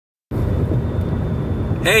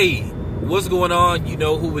Hey, what's going on? You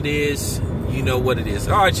know who it is. You know what it is.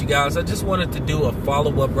 All right, you guys, I just wanted to do a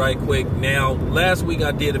follow-up right quick. Now, last week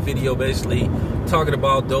I did a video basically talking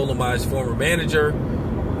about Dolomites' former manager,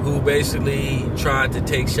 who basically tried to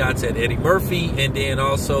take shots at Eddie Murphy, and then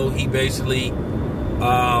also he basically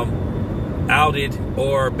outed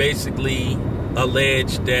or basically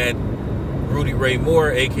alleged that Rudy Ray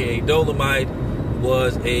Moore, aka Dolomite,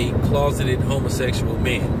 was a closeted homosexual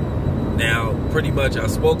man. Now, pretty much I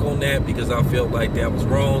spoke on that because I felt like that was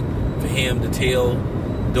wrong for him to tell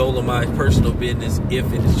Dolomite's personal business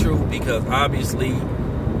if it is true, because obviously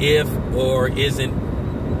if or isn't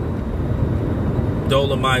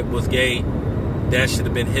Dolomite was gay, that should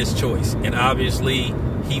have been his choice. And obviously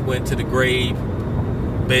he went to the grave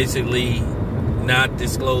basically not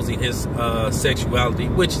disclosing his sexuality,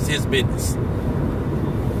 which is his business.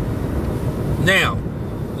 Now,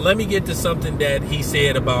 let me get to something that he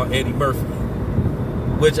said about Eddie Murphy,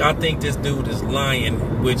 which I think this dude is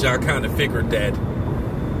lying, which I kind of figured that.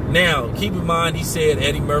 Now, keep in mind, he said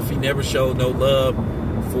Eddie Murphy never showed no love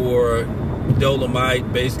for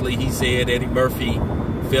Dolomite. Basically, he said Eddie Murphy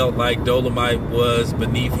felt like Dolomite was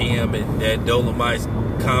beneath him and that Dolomite's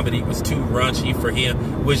comedy was too raunchy for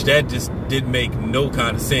him, which that just didn't make no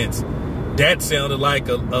kind of sense. That sounded like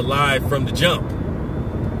a lie from the jump.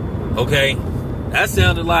 Okay? That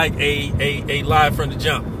sounded like a lie from the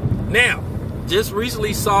jump. Now, just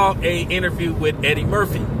recently saw a interview with Eddie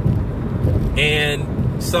Murphy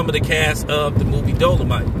and some of the cast of the movie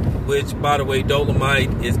Dolomite, which, by the way,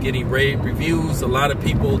 Dolomite is getting rave reviews. A lot of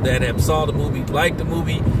people that have saw the movie like the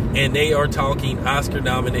movie, and they are talking Oscar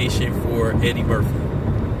nomination for Eddie Murphy.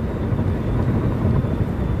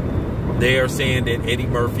 They are saying that Eddie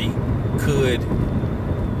Murphy could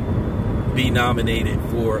be nominated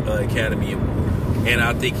for an Academy Award, and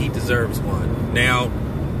I think he deserves one. Now,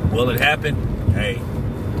 will it happen? Hey,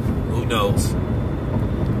 who knows?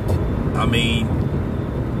 I mean,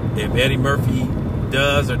 if Eddie Murphy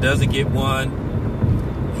does or doesn't get one,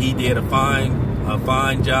 he did a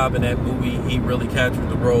fine job in that movie. He really captured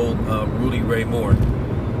the role of Rudy Ray Moore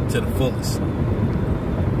to the fullest.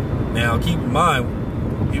 Now, keep in mind,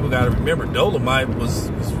 people got to remember, Dolomite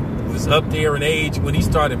was up there in age when he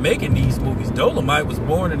started making these movies. Dolomite was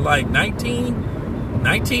born in like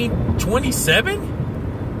 1927.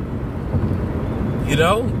 You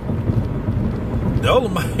know,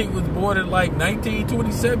 Dolomite was born in like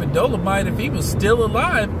 1927. Dolomite, if he was still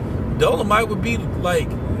alive, Dolomite would be like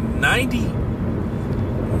 90.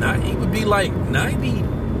 He would be like 90,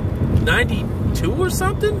 92 or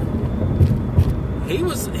something. He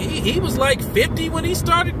was like 50 when he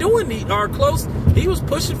started doing these, or close. He was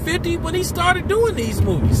pushing 50 when he started doing these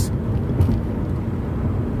movies.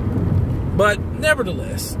 But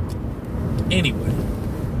nevertheless, anyway,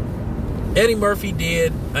 Eddie Murphy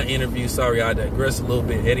did an interview. Sorry, I digress a little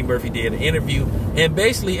bit. Eddie Murphy did an interview, and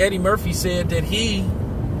basically Eddie Murphy said that he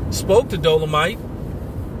spoke to Dolomite,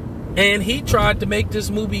 and he tried to make this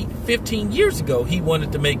movie 15 years ago. He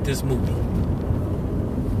wanted to make this movie.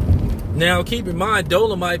 Now, keep in mind,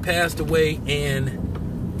 Dolomite passed away in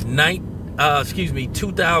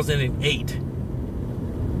 2008.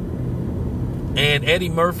 And Eddie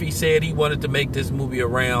Murphy said he wanted to make this movie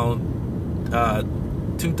around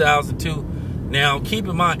 2002. Now, keep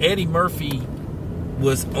in mind, Eddie Murphy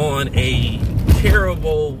was on a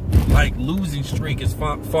terrible, like, losing streak as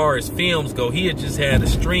far as films go. He had just had a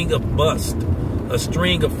string of busts, a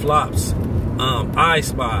string of flops. I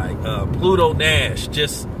Spy, Pluto Nash,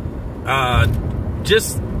 just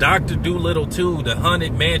Dr. Dolittle 2, The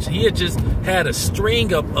Haunted Mansion. He had just had a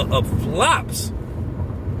string of flops.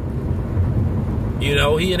 You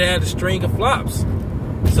know, he had a string of flops.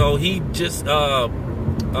 So he just,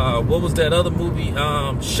 what was that other movie?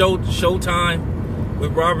 Showtime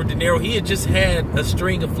with Robert De Niro. He had just had a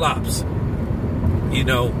string of flops. You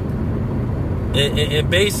know, and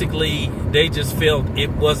basically they just felt it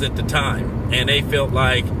wasn't the time, and they felt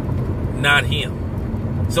like not him.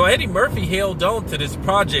 So Eddie Murphy held on to this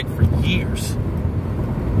project for years,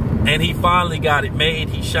 and he finally got it made.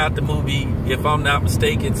 He shot the movie, if I'm not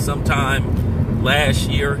mistaken, sometime last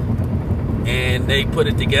year, and they put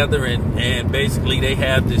it together, and basically they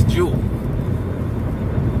have this jewel.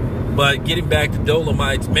 But getting back to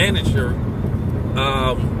Dolomite's manager,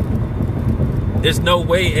 there's no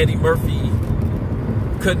way Eddie Murphy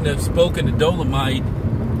couldn't have spoken to Dolomite.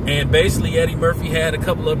 And basically, Eddie Murphy had a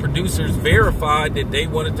couple of producers verified that they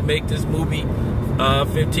wanted to make this movie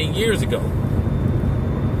 15 years ago.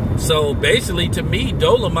 So basically, to me,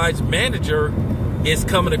 Dolomite's manager is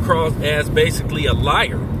coming across as basically a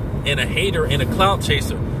liar and a hater and a clout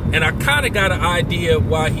chaser, And I kind of got an idea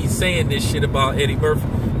why he's saying this shit about Eddie Murphy.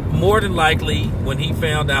 More than likely, when he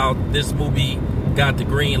found out this movie got the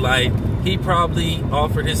green light, he probably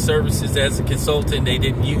offered his services as a consultant. They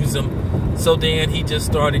didn't use him. So then he just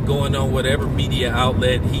started going on whatever media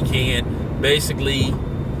outlet he can, basically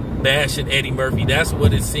bashing Eddie Murphy. That's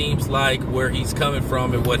what it seems like, where he's coming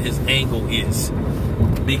from and what his angle is.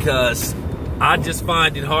 Because I just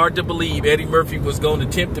find it hard to believe Eddie Murphy was going to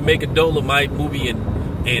attempt to make a Dolomite movie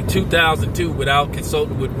in 2002 without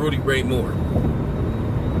consulting with Rudy Ray Moore.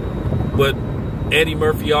 But Eddie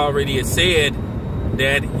Murphy already had said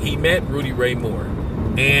that he met Rudy Ray Moore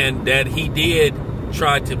and that he did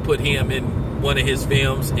try to put him in one of his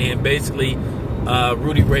films, and basically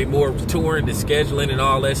Rudy Ray Moore was touring, the scheduling and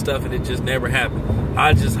all that stuff, and it just never happened.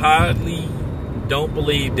 I just highly don't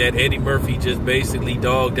believe that Eddie Murphy just basically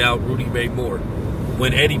dogged out Rudy Ray Moore.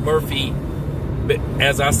 When Eddie Murphy,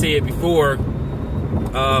 as I said before,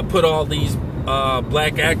 put all these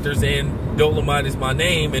black actors in Dolomite Is My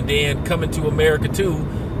Name, and then Coming to America too,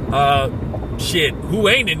 shit, who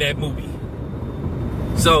ain't in that movie?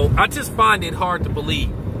 So I just find it hard to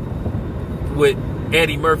believe with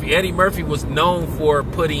Eddie Murphy. Eddie Murphy was known for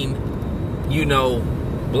putting, you know,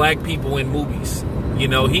 black people in movies. You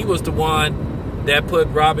know, he was the one that put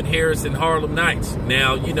Robin Harris in Harlem Nights.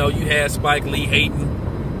 Now, you know, you had Spike Lee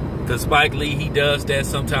hating, because Spike Lee, he does that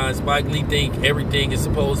sometimes. Spike Lee think everything is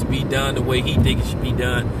supposed to be done the way he thinks it should be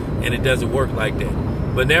done, and it doesn't work like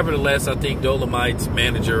that. But nevertheless, I think Dolomite's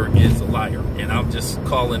manager is a liar, and I'm just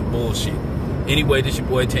calling bullshit. Anyway, this your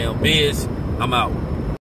boy Town Biz. I'm out.